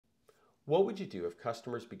What would you do if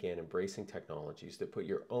customers began embracing technologies that put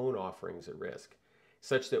your own offerings at risk,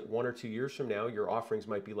 such that 1 or 2 years from now, your offerings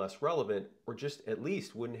might be less relevant or just at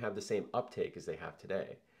least wouldn't have the same uptake as they have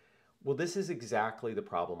today? Well, this is exactly the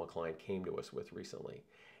problem a client came to us with recently.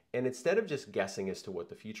 And instead of just guessing as to what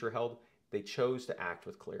the future held, they chose to act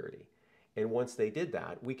with clarity. And once they did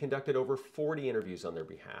that, we conducted over 40 interviews on their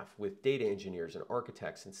behalf with data engineers and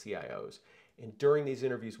architects and CIOs. And during these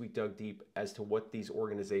interviews, we dug deep as to what these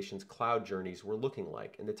organizations' cloud journeys were looking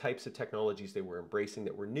like and the types of technologies they were embracing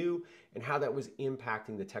that were new and how that was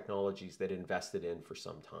impacting the technologies that invested in for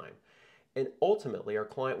some time. And ultimately, our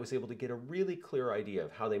client was able to get a really clear idea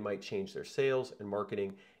of how they might change their sales and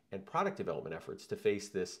marketing and product development efforts to face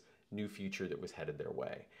this new future that was headed their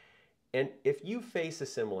way. And if you face a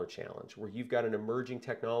similar challenge where you've got an emerging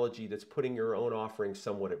technology that's putting your own offering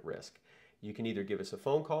somewhat at risk, you can either give us a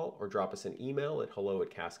phone call or drop us an email at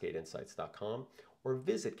hello@cascadeinsights.com or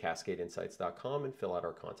visit cascadeinsights.com and fill out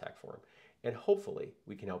our contact form. And hopefully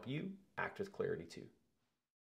we can help you act with clarity too.